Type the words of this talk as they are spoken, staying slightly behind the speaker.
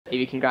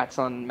Evie, congrats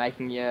on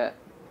making your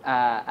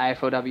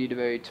AFLW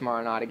debut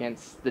tomorrow night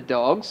against the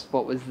Dogs.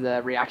 What was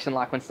the reaction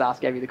like when Stars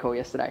gave you the call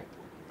yesterday?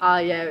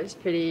 Yeah, it was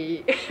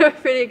pretty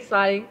pretty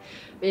exciting.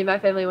 Me and my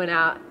family went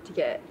out to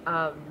get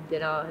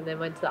dinner and then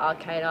went to the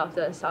arcade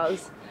after, so I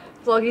was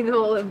vlogging them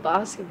all in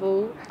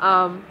basketball.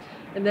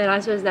 And then I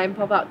saw his name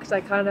pop up because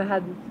I kind of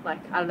had, like,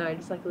 I don't know,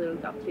 just like a little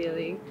gut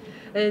feeling.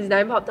 And his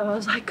name popped up, I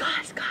was like,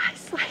 guys,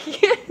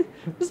 like,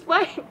 just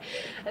wait.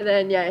 And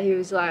then, yeah, he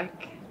was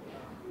like,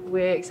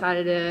 we're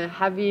excited to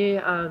have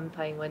you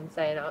playing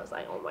Wednesday. And I was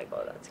like, oh my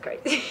God, that's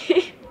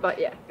crazy. But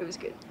yeah, it was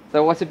good.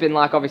 So what's it been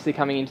like, obviously,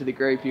 coming into the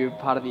group? You were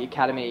part of the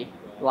academy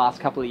the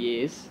last couple of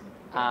years.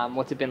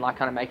 What's it been like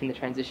kind of making the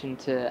transition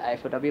to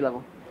AFLW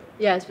level?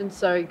 Yeah, it's been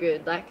so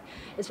good. Like,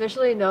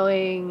 especially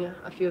knowing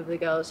a few of the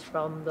girls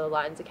from the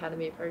Lions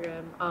Academy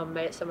program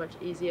made it so much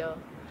easier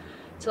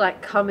to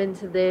like come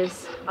into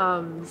this.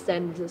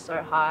 Standards are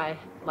so high.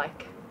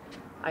 Like,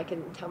 I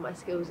can tell my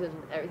skills and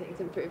everything's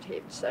improved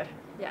heaps. So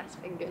yeah, it's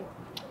been good.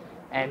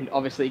 And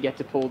obviously you get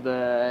to pull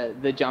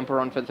the jumper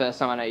on for the first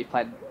time. I know you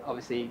played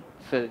obviously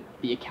for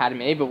the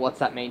academy, but what's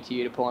that mean to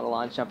you to pull on a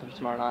Lions jumper for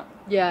tomorrow night?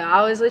 Yeah,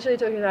 I was literally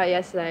talking about it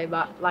yesterday,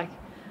 but like,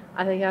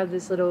 I think I had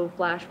this little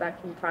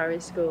flashback from primary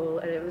school,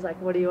 and it was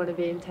like, what do you want to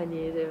be in 10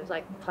 years? It was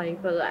like playing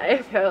for the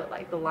AFL,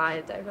 like the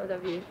Lions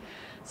AFLW.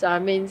 So it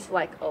means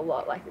like a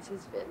lot. Like, this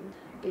has been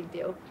a big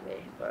deal for me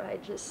for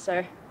ages.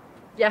 So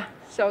yeah,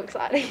 so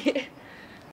exciting.